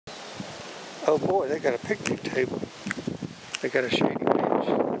Oh boy, they got a picnic table. They got a shady bench.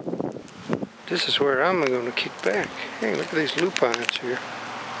 This is where I'm going to kick back. Hey, look at these lupines here.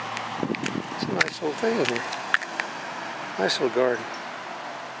 It's a nice little thing here. Nice little garden.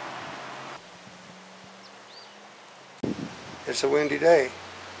 It's a windy day.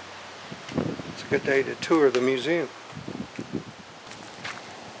 It's a good day to tour the museum.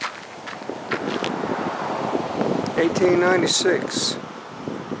 $18.96.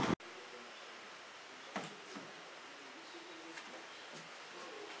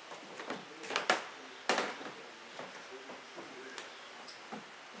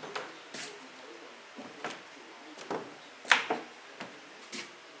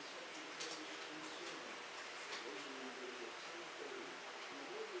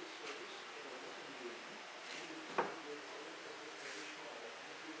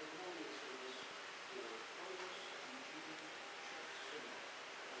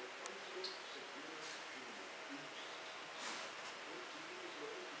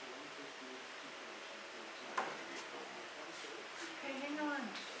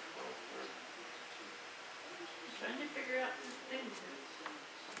 Trying to figure out this thing.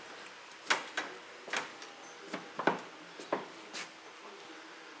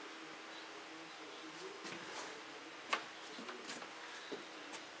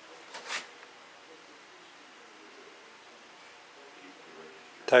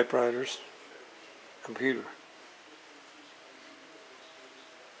 Typewriters, computer.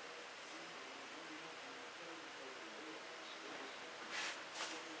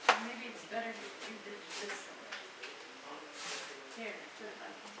 Maybe it's better to do this. Here, so if I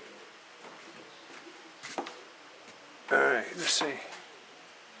can do it. Alright, let's see.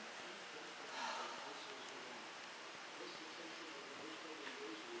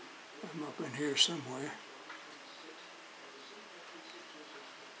 I'm up in here somewhere.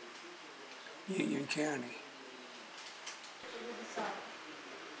 Union County.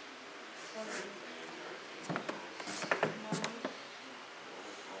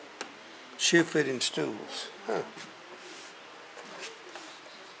 Shoe fitting stools. Huh.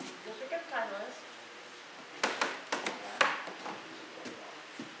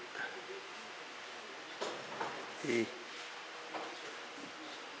 The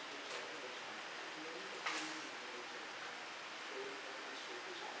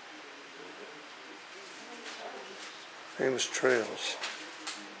famous trails.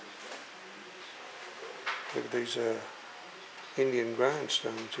 Look at these Indian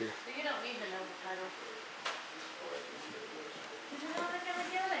grindstones here. So you don't need to know the title. Because you're not going to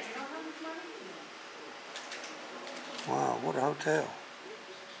get it. You don't have much money. Wow, what a hotel.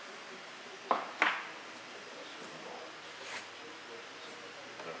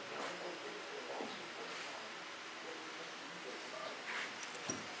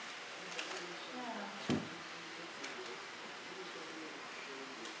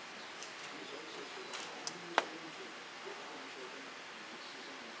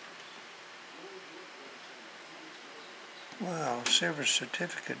 Wow, silver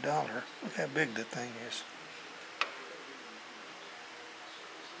certificate dollar. Look how big the thing is.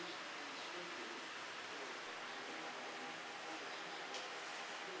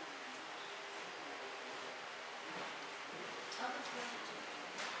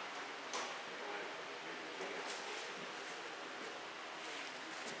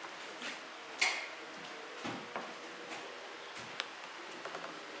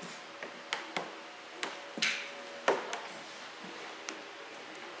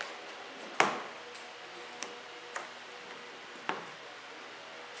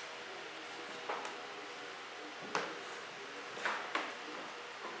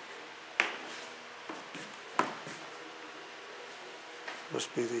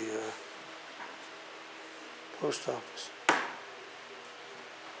 Must be the post office.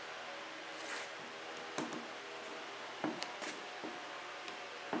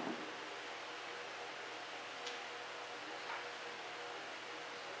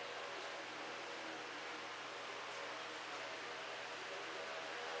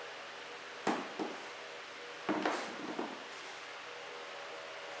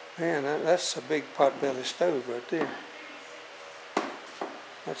 Man, that's a big potbelly stove right there.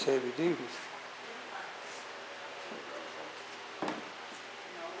 That's heavy duty.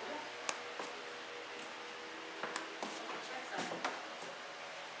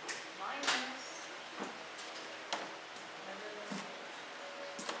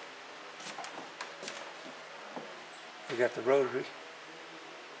 We got the rotary.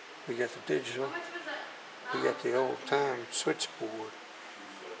 We got the digital. We got the old time switchboard.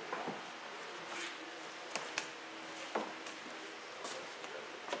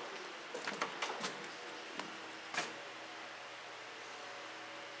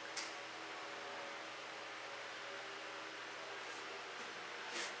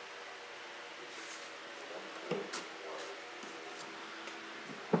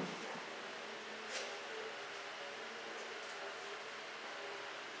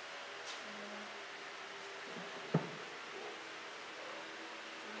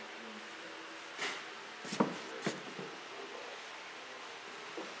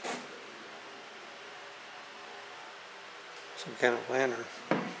 Some kind of lantern.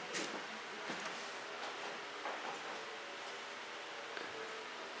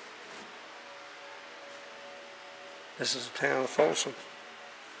 This is the town of Folsom.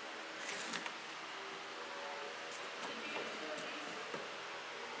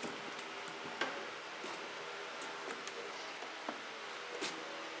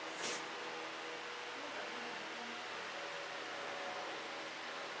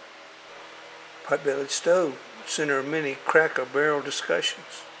 Pot-bellied stove, center of many cracker barrel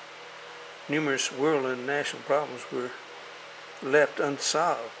discussions. Numerous world and national problems were left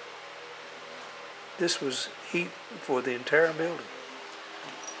unsolved. This was heat for the entire building.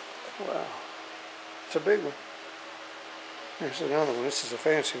 Wow, it's a big one. There's another one. This is a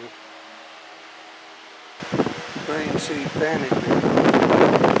fancy one. Grain seed fanning mill.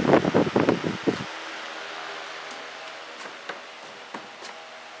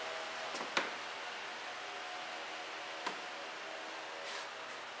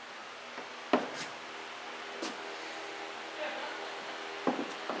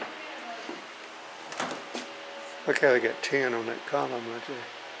 Look how they got 10 on that column right there.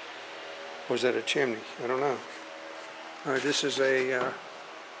 Or is that a chimney? I don't know. All right, this is a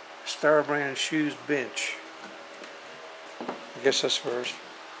Star brand shoes bench. I guess that's first.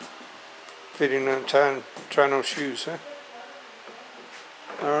 Fitting on trying on shoes, huh?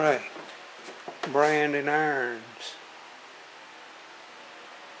 All right. Brand and irons.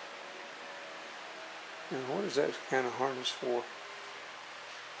 Now, what is that kind of harness for?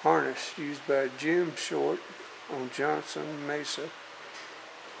 Harness used by Jim Short on Johnson Mesa.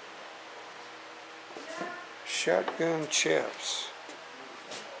 Shotgun chaps.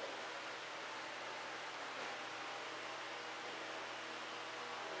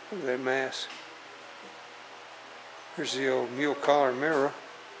 Look at that mask. Here's the old mule collar mirror.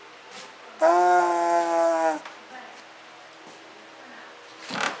 Ah!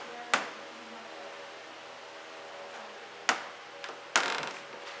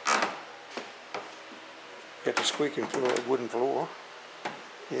 Got the squeaking floor, wooden floor.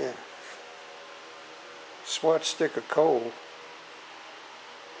 Yeah. SWAT stick of coal.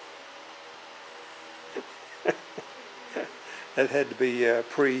 That had to be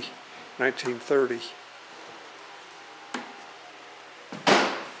pre-1930.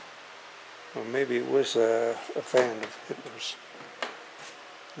 Or maybe it was a fan of Hitler's.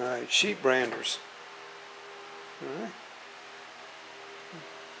 Alright, sheep branders. Alright.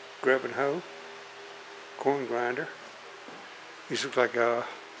 Grabbing hoe. Corn grinder. These look like a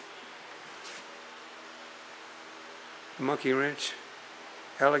monkey wrench,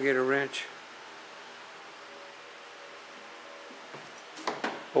 alligator wrench,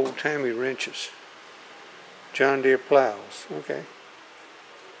 old timey wrenches, John Deere plows. Okay.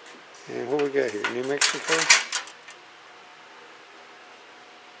 And what we got here? New Mexico.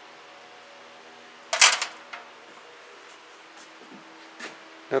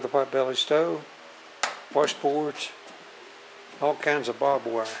 Another pot-bellied stove. Washboards, all kinds of barbed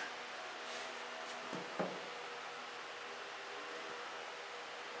wire.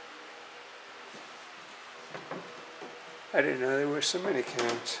 I didn't know there were so many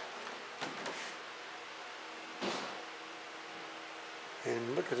kinds.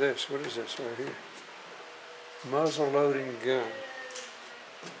 And look at this. What is this right here? Muzzle loading gun.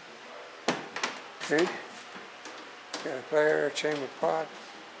 Okay. Got a fire, chamber pot.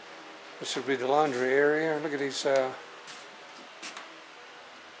 This would be the laundry area. Look at these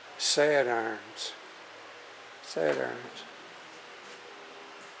sad irons. Sad irons.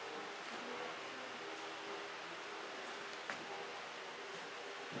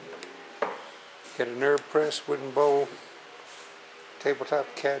 Got a nerve press, wooden bowl, tabletop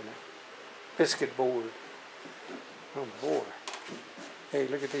cabinet, biscuit board. Oh boy. Hey,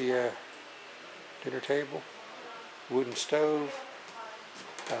 look at the dinner table, wooden stove.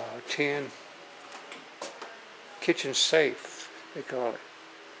 Tin kitchen safe, they call it.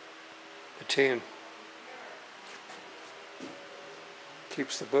 The tin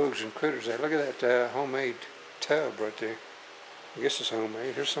keeps the bugs and critters out. Look at that homemade tub right there. I guess it's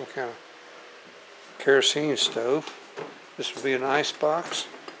homemade. Here's some kind of kerosene stove. This would be an ice box.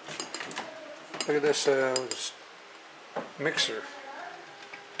 Look at this mixer.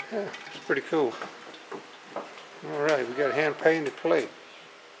 Yeah, it's pretty cool. All right, we got a hand painted plate.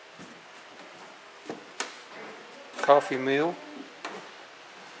 Coffee mill.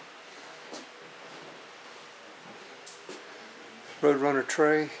 Roadrunner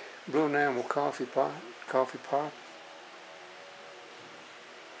tray. Blue enamel coffee pot. Coffee pot.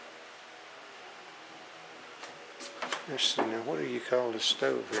 Let's see now, what do you call this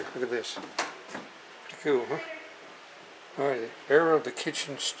stove here? Look at this. Pretty cool, huh? Alright, the arrow of the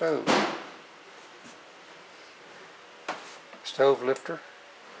kitchen stove. Stove lifter.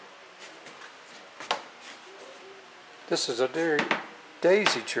 This is a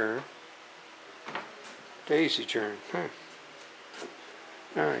daisy churn. Daisy churn, huh?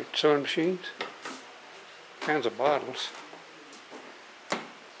 Alright, sewing machines. Kinds of bottles.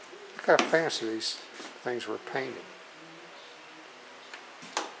 Look how fancy these things were painted.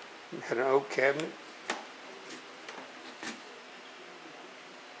 Had an oak cabinet.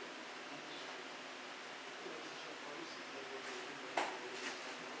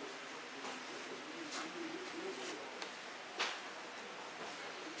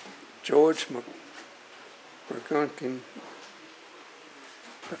 George McJunkin,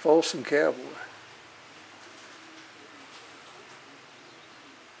 the Folsom cowboy.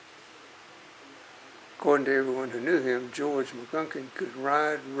 According to everyone who knew him, George McJunkin could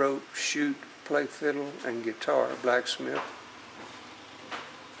ride, rope, shoot, play fiddle and guitar, blacksmith,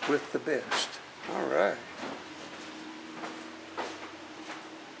 with the best. All right.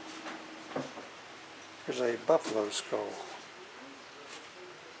 Here's a buffalo skull.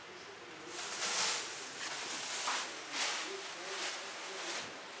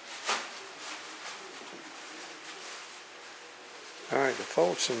 All right, the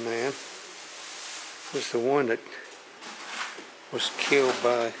Folsom man was the one that was killed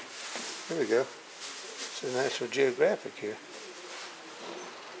by, there we go, it's a National Geographic here.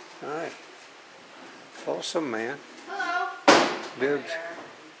 All right, Folsom man lived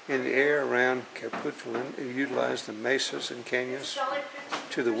in the area around Capulin and utilized the mesas and canyons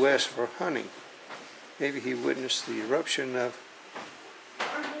to the west for hunting. Maybe he witnessed the eruption of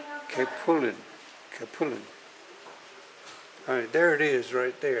Capulin. All right, there it is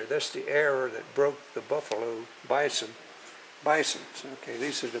right there. That's the arrow that broke the buffalo bisons. Okay,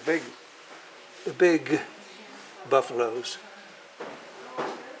 these are the big buffaloes.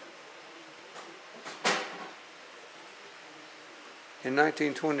 In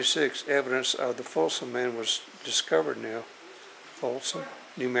 1926, evidence of the Folsom man was discovered near Folsom,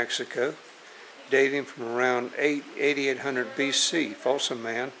 New Mexico, dating from around 8800 BC. Folsom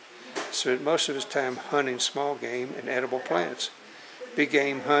man spent most of his time hunting small game and edible plants. Big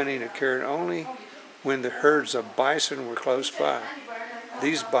game hunting occurred only when the herds of bison were close by.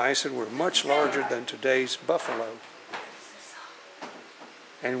 These bison were much larger than today's buffalo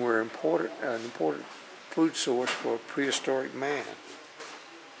and were an important food source for prehistoric man.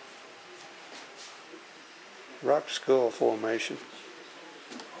 Rock skull formation.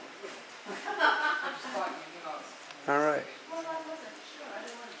 All right.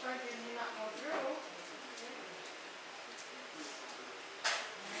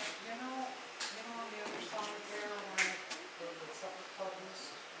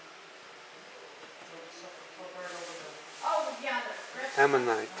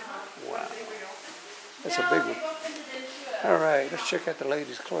 Ammonite. Wow. That's a big one. All right, let's check out the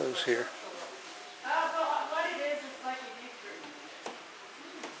ladies' clothes here.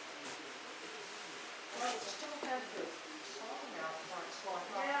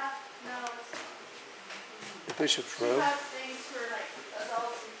 The bishop's robe.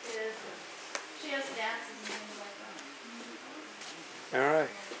 All right.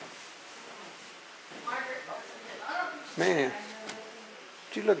 Man,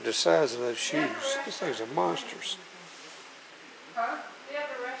 did you look at the size of those shoes? These things are monsters.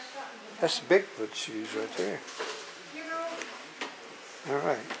 That's Bigfoot shoes right there. All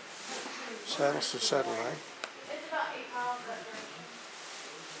right. Saddles to satellite.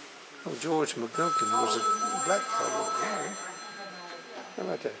 Oh, George McJunkin was a black cowboy. How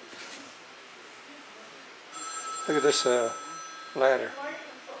about that? Look at this ladder.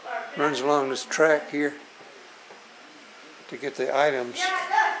 Runs along this track here to get the items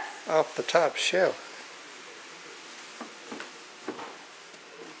off the top shelf.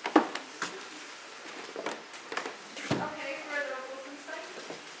 Okay, for the Folsom site?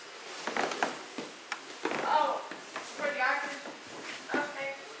 Oh, for the archers?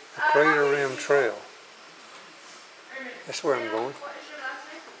 Okay. Crater Rim Trail. That's where I'm going. What is your last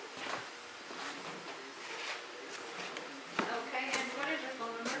name? Okay, and what is your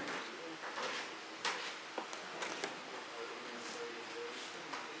phone number?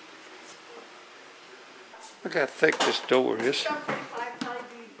 Look how thick this door is. Probably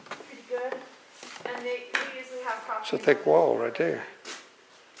be pretty good. And they usually have coffee. It's a thick wall right there.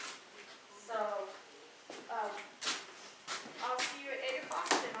 So, I'll see you at 8 o'clock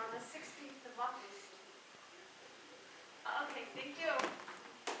then on the 16th of August. Okay, thank you.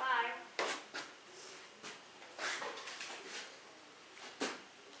 Bye.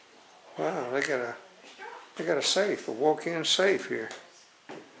 Wow, They got a safe, a walk-in safe here.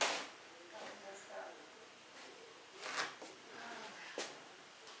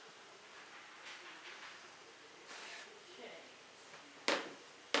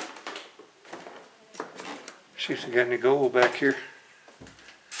 See if they got any gold back here.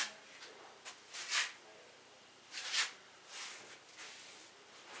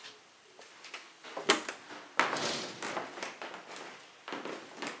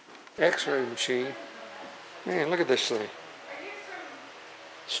 X-ray machine. Man, look at this thing.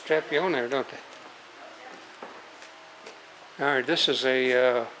 Strap you on there, don't they? All right, this is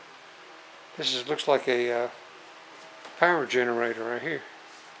a. Looks like a power generator right here.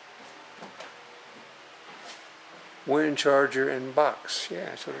 Wind charger and box. Yeah,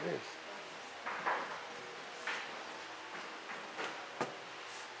 that's what it is.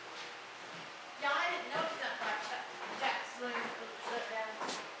 Yeah, I didn't know that by Jack's when it shut down.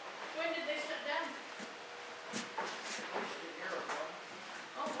 When did they shut down?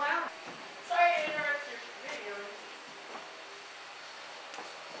 Oh wow. Sorry to interrupt your video.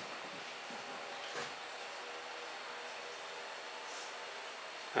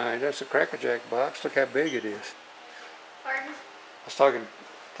 All right, that's a Cracker Jack box. Look how big it is. Pardon? I was talking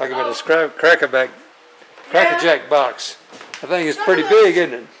about this Cracker Jack box. I think it's pretty big,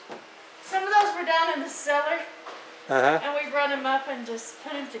 isn't it? Some of those were down in the cellar. Uh-huh. And we brought them up and just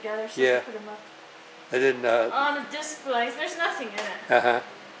put them together. So Yeah. we put them up They didn't. on a display. There's nothing in it. Uh-huh.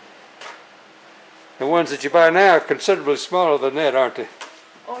 The ones that you buy now are considerably smaller than that, aren't they?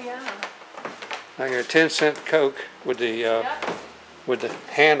 Oh yeah. Like a 10-cent Coke with the Yep. with the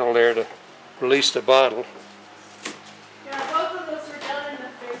handle there to release the bottle. Yeah, both of those were down in the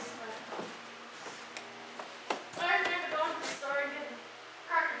basement. I remember going to the store and getting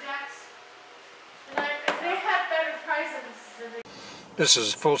Cracker Jacks. And they had better prices than they. This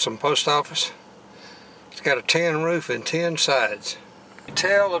is Folsom Post Office. It's got a tin roof and 10 sides.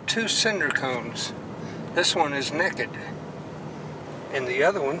 Tail of 2 cinder cones. This one is naked. And the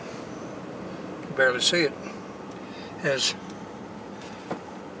other one, you barely see it, has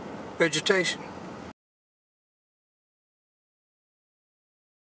vegetation.